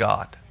love of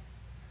God.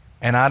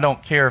 And I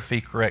don't care if he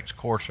corrects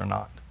course or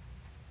not.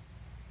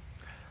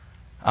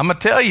 I'm going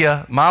to tell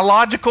you, my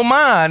logical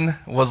mind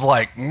was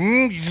like,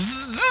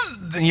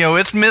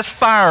 it's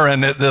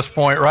misfiring at this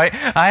point, right?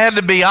 I had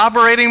to be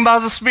operating by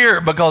the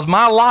Spirit because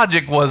my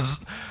logic was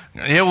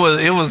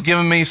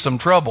giving me some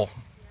trouble.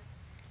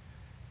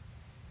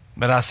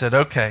 But I said,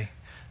 okay,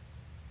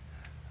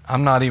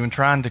 I'm not even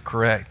trying to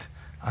correct.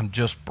 I'm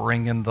just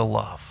bringing the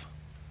love.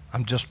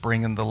 I'm just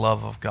bringing the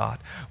love of God.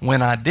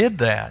 When I did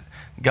that,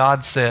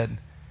 God said,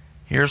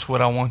 here's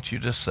what I want you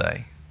to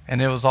say.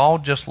 And it was all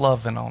just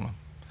loving on him.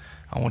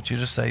 I want you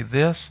to say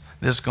this.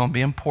 This is going to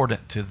be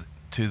important to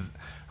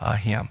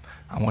him.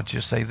 I want you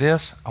to say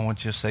this. I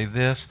want you to say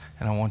this.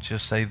 And I want you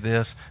to say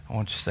this. I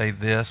want you to say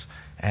this.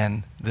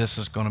 And this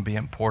is going to be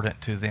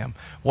important to them.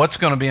 What's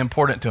going to be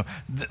important to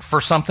him?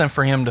 For something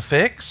for him to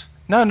fix?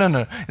 No.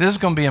 This is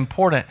going to be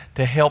important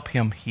to help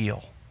him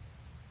heal.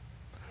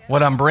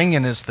 What I'm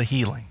bringing is the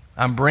healing.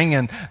 I'm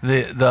bringing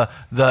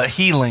the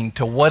healing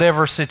to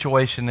whatever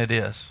situation it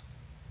is.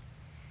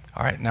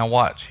 All right, now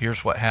watch.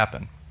 Here's what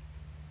happened.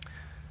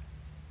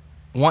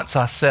 Once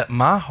I set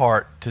my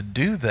heart to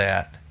do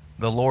that,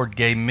 the Lord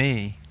gave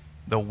me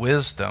the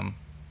wisdom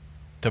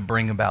to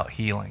bring about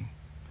healing.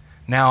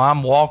 Now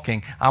I'm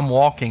walking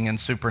in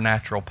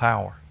supernatural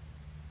power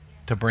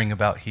to bring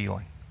about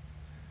healing.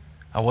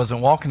 I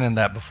wasn't walking in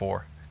that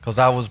before because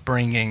I was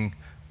bringing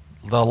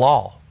the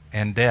law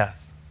and death.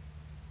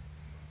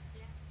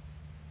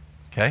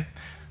 Okay?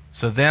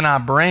 So then I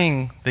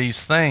bring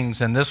these things,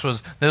 and this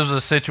was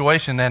a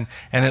situation, and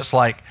it's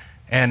like,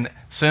 and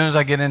as soon as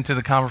I get into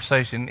the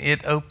conversation,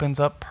 it opens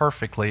up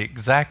perfectly,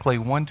 exactly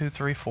 1, 2,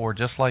 3, 4,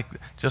 just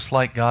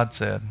like God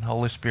said. The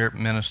Holy Spirit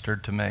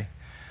ministered to me.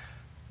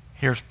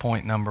 Here's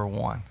point number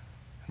 1,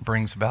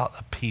 brings about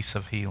a peace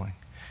of healing.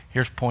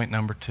 Here's point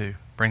number 2,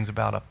 brings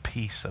about a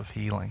peace of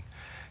healing.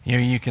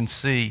 You can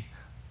see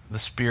the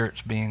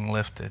spirits being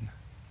lifted.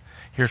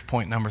 Here's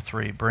point number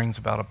 3, brings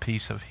about a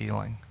peace of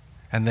healing.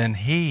 And then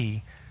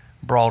he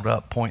brought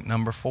up point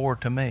number 4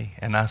 to me.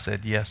 And I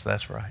said, yes,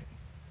 that's right.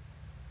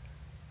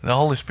 The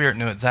Holy Spirit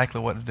knew exactly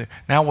what to do.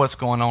 Now what's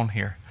going on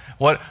here?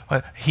 What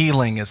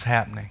healing is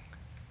happening?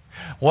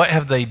 What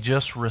have they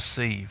just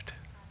received?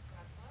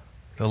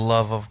 The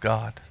love of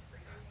God.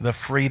 The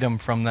freedom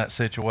from that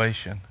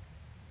situation.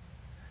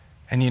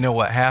 And you know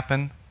what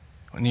happened?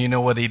 And you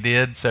know what he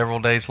did several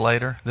days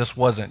later? This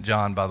wasn't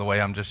John, by the way.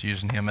 I'm just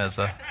using him as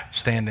a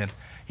stand-in.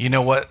 You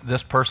know what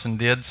this person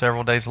did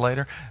several days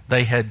later?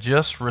 They had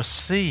just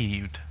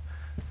received,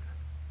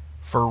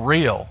 for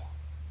real,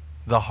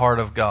 the heart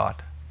of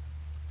God.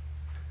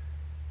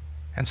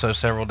 And so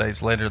several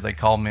days later, they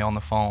called me on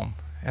the phone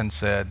and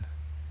said,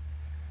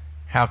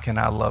 how can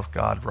I love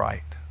God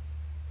right?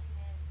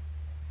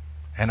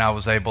 And I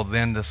was able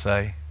then to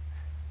say,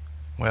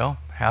 well,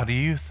 how do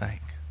you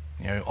think?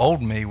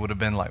 Old me would have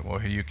been like,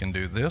 well, you can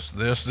do this,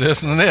 this,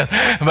 this, and this.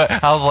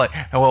 But I was like,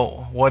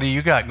 well, what do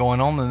you got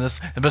going on in this?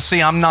 But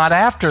see, I'm not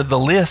after the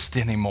list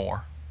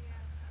anymore.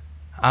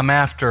 I'm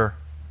after,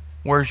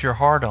 where's your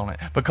heart on it?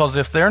 Because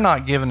if they're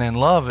not giving in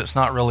love, it's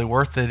not really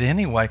worth it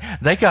anyway.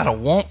 They got to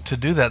want to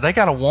do that. They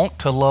got to want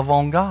to love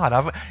on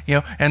God.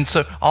 And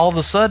so all of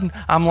a sudden,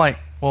 I'm like,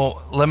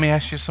 well, let me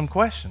ask you some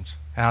questions.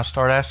 And I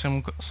start asking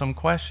him some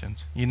questions.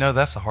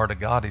 That's the heart of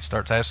God. He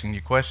starts asking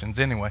you questions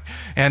anyway.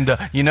 And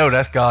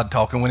that's God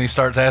talking when he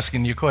starts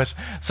asking you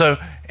questions. So,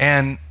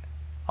 and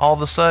all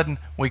of a sudden,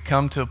 we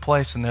come to a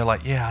place and they're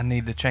like, yeah, I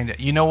need to change it.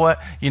 You know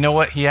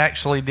what he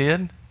actually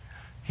did?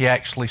 He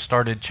actually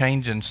started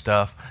changing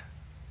stuff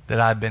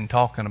that I've been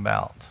talking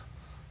about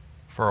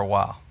for a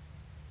while.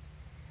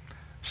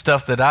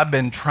 stuff that I've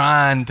been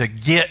trying to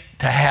get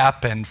to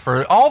happen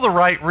for all the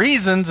right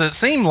reasons. It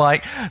seemed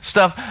like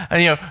stuff,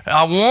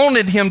 I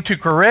wanted him to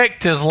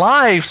correct his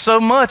life so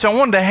much. I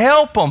wanted to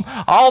help him.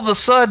 All of a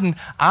sudden,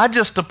 I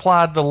just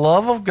applied the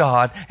love of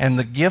God and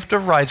the gift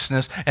of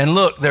righteousness. And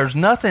look, there's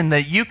nothing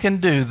that you can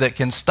do that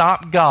can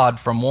stop God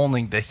from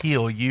wanting to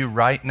heal you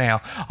right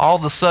now. All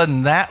of a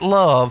sudden, that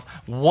love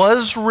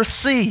was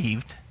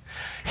received.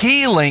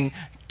 Healing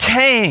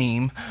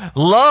came,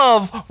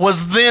 love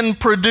was then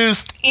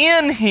produced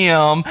in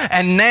him,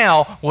 and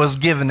now was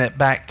giving it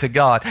back to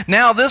God.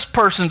 Now this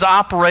person's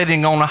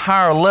operating on a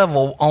higher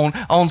level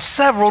on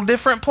several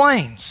different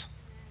planes.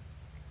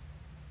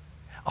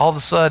 All of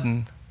a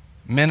sudden,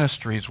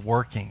 ministry's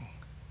working.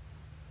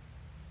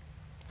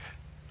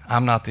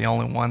 I'm not the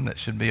only one that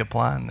should be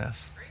applying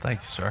this.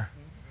 Thank you, sir.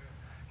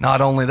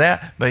 Not only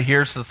that, but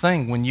here's the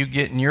thing. When you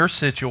get in your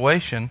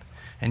situation,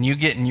 and you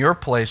get in your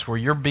place where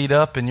you're beat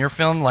up and you're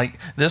feeling like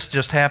this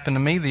just happened to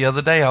me the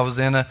other day. I was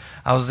in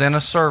a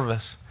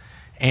service,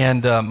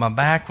 and my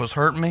back was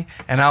hurting me,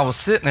 and I was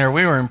sitting there.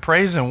 We were in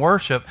praise and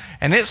worship,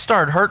 and it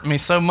started hurting me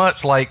so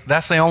much. Like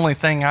that's the only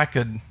thing I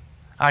could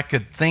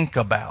think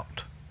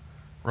about.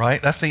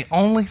 Right? That's the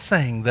only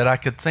thing that I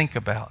could think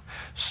about.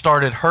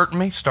 Started hurting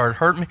me.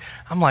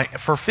 I'm like,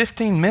 for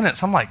 15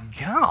 minutes, I'm like,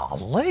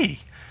 golly.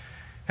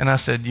 And I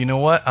said, you know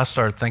what? I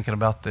started thinking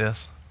about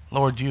this.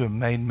 Lord, you have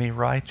made me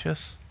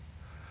righteous.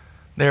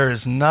 There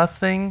is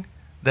nothing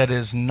that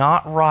is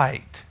not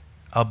right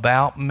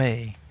about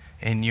me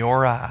in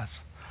your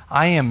eyes.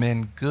 I am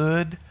in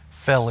good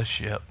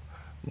fellowship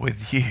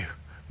with you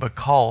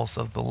because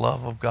of the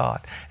love of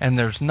God. And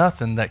there's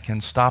nothing that can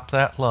stop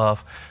that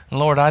love. And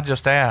Lord, I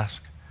just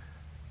ask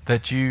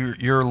that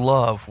your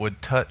love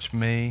would touch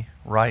me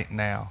right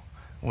now.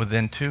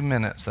 Within 2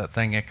 minutes, that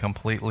thing had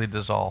completely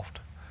dissolved.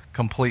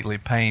 Completely,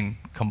 pain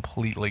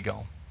completely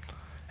gone.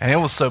 And it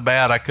was so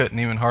bad I couldn't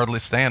even hardly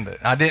stand it.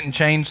 I didn't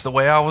change the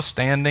way I was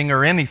standing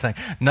or anything.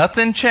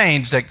 Nothing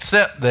changed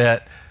except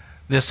that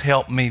this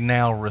helped me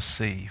now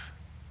receive.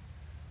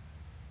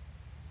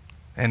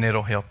 And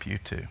it'll help you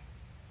too.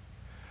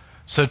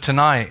 So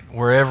tonight,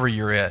 wherever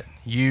you're at,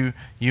 you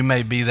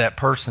may be that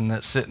person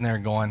that's sitting there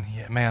going,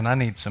 yeah, man, I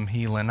need some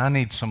healing. I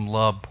need some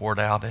love poured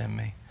out in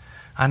me.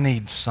 I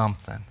need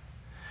something.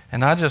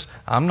 And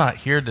I'm not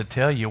here to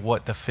tell you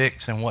what to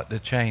fix and what to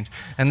change.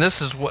 And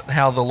this is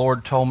how the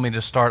Lord told me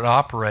to start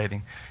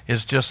operating,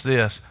 is just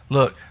this.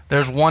 Look,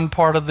 there's one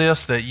part of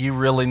this that you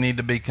really need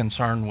to be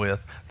concerned with.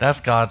 That's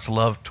God's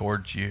love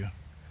towards you.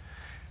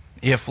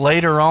 If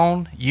later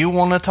on you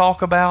want to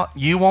talk about,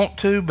 you want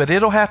to, but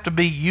it'll have to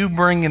be you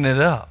bringing it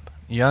up.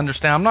 You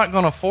understand? I'm not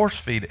going to force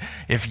feed it.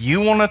 If you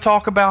want to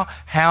talk about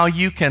how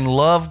you can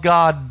love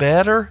God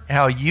better,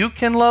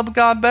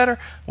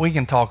 we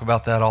can talk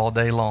about that all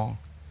day long.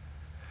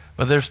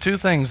 But there's two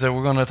things that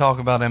we're going to talk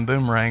about in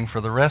Boomerang for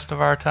the rest of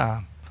our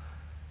time.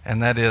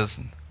 And that is,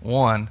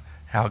 one,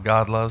 how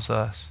God loves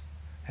us,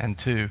 and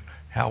two,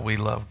 how we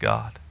love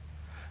God.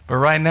 But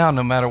right now,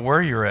 no matter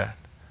where you're at,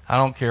 I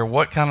don't care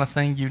what kind of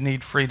thing you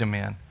need freedom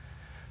in,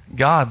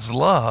 God's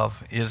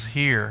love is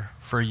here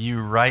for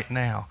you right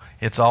now.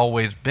 It's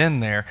always been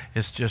there.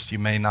 It's just you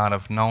may not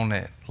have known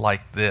it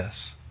like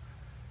this.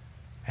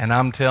 And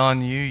I'm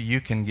telling you,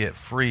 you can get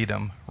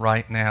freedom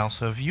right now.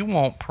 So if you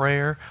want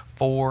prayer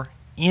for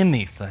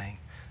anything,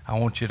 I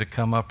want you to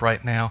come up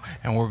right now,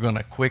 and we're going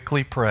to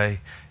quickly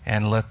pray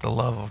and let the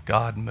love of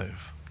God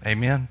move.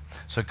 Amen?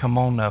 So come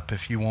on up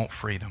if you want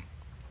freedom.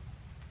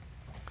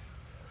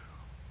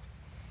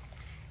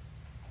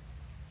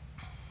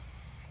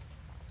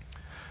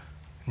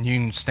 You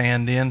can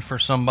stand in for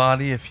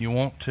somebody if you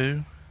want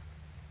to.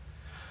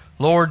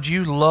 Lord,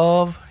 you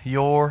love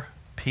your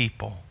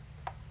people.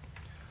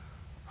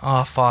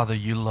 Ah, Father,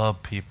 you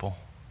love people.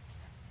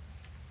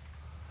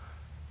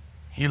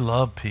 You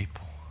love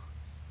people.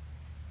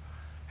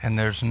 And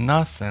there's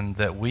nothing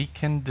that we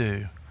can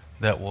do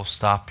that will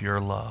stop your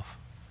love.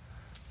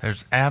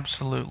 There's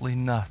absolutely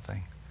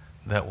nothing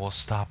that will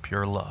stop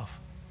your love.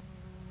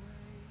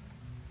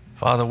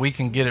 Father, we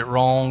can get it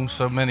wrong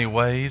so many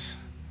ways.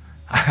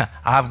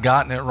 I've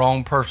gotten it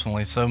wrong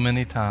personally so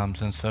many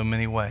times in so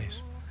many ways.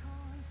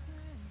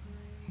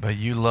 But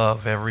you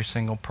love every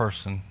single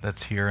person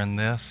that's hearing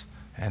this,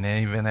 and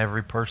even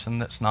every person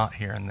that's not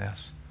hearing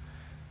this.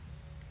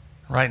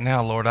 Right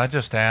now, Lord, I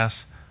just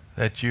ask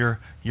that your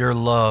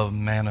love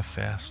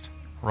manifest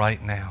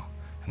right now.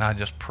 And I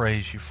just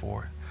praise you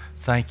for it.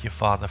 Thank you,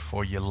 Father,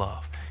 for your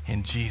love.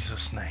 In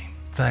Jesus' name.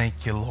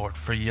 Thank you, Lord,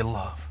 for your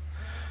love.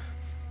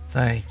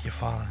 Thank you,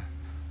 Father.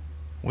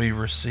 We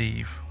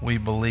receive, we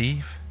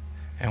believe,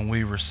 and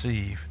we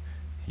receive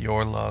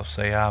your love.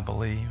 Say, I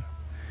believe,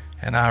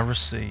 and I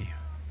receive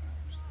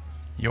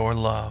your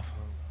love.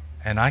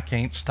 And I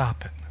can't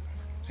stop it.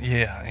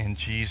 Yeah, in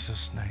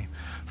Jesus' name.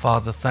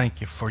 Father,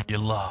 thank you for your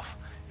love.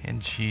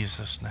 In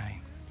Jesus'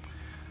 name.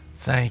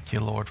 Thank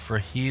you, Lord, for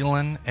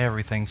healing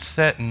everything,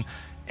 setting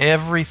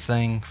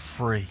everything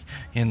free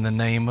in the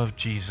name of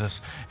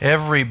Jesus.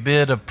 Every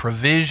bit of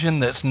provision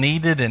that's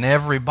needed in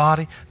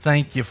everybody,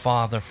 thank you,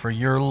 Father, for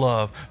your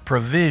love.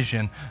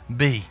 Provision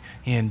be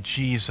in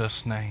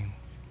Jesus' name.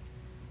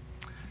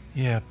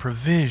 Yeah,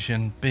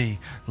 provision be.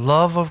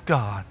 Love of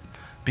God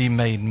be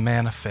made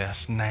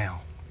manifest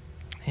now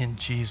in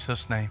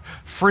Jesus' name.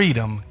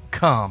 Freedom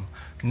come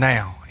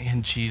now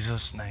in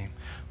Jesus' name.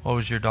 What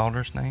was your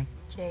daughter's name?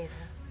 Jada.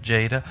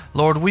 Jada.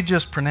 Lord, we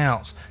just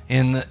pronounce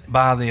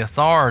by the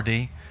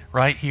authority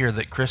right here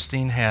that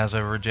Christine has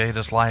over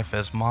Jada's life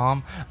as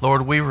mom.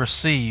 Lord, we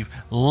receive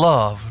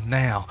love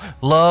now.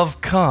 Love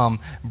come,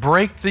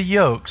 break the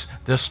yokes,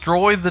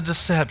 destroy the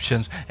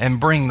deceptions, and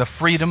bring the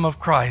freedom of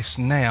Christ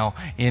now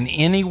in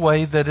any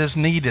way that is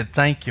needed.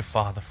 Thank you,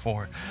 Father,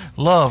 for it.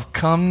 Love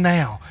come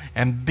now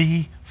and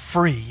be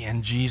free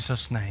in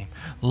Jesus' name.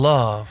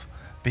 Love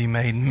be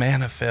made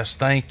manifest.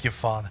 Thank you,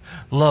 Father.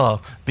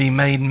 Love be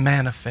made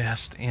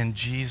manifest in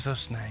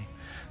Jesus' name.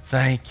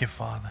 Thank you,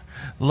 Father.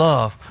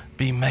 Love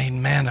be made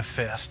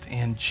manifest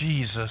in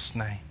Jesus'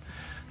 name.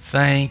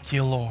 Thank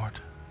you, Lord.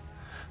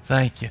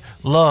 Thank you.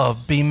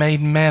 Love be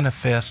made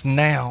manifest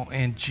now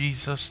in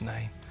Jesus'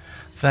 name.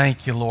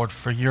 Thank you, Lord,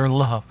 for your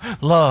love.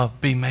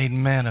 Love be made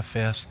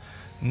manifest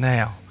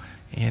now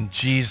in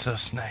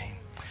Jesus' name.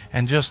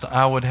 And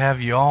I would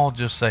have you all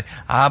just say,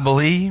 I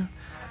believe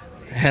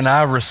and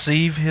I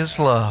receive his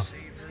love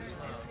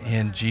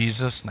in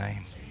Jesus'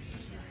 name.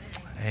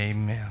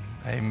 Amen.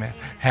 Amen.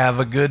 Have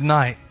a good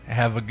night.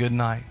 Have a good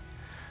night.